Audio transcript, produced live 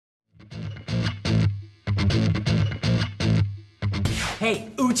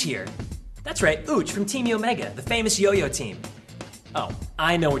Hey, Ooch here. That's right, Ooch from Team Yomega, the famous yo-yo team. Oh,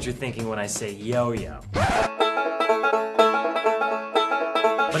 I know what you're thinking when I say yo-yo. But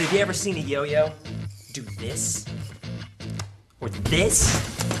have you ever seen a yo-yo do this? Or this?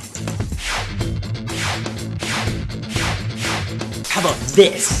 How about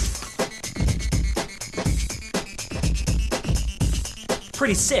this?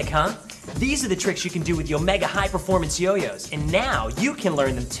 Pretty sick, huh? These are the tricks you can do with Yomega high-performance yo-yos, and now you can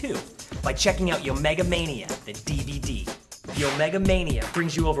learn them too by checking out Yomega Mania, the DVD. Yomega Mania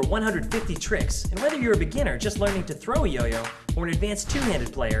brings you over 150 tricks, and whether you're a beginner just learning to throw a yo-yo or an advanced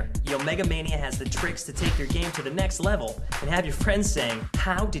two-handed player, Yomega Mania has the tricks to take your game to the next level and have your friends saying,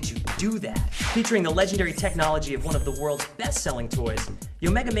 "How did you do that?" Featuring the legendary technology of one of the world's best-selling toys,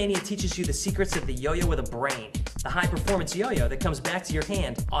 Yomega Mania teaches you the secrets of the yo-yo with a brain, the high-performance yo-yo that comes back to your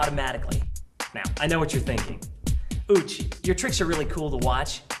hand automatically. Now, I know what you're thinking. Ooch, your tricks are really cool to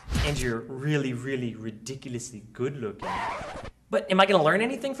watch, and you're really, really ridiculously good looking. But am I gonna learn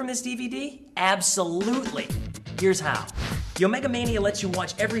anything from this DVD? Absolutely. Here's how. Yomega Mania lets you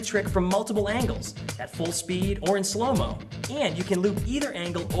watch every trick from multiple angles, at full speed or in slow-mo, and you can loop either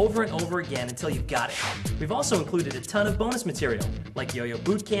angle over and over again until you've got it. We've also included a ton of bonus material, like Yo-Yo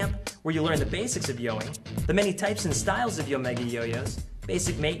Bootcamp, where you learn the basics of yoing, the many types and styles of Yomega yo-yos,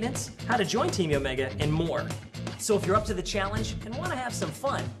 basic maintenance, how to join Team Yomega, and more. So if you're up to the challenge and want to have some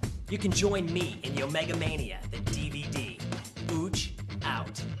fun, you can join me in Yomega Mania, the DVD. Ooch,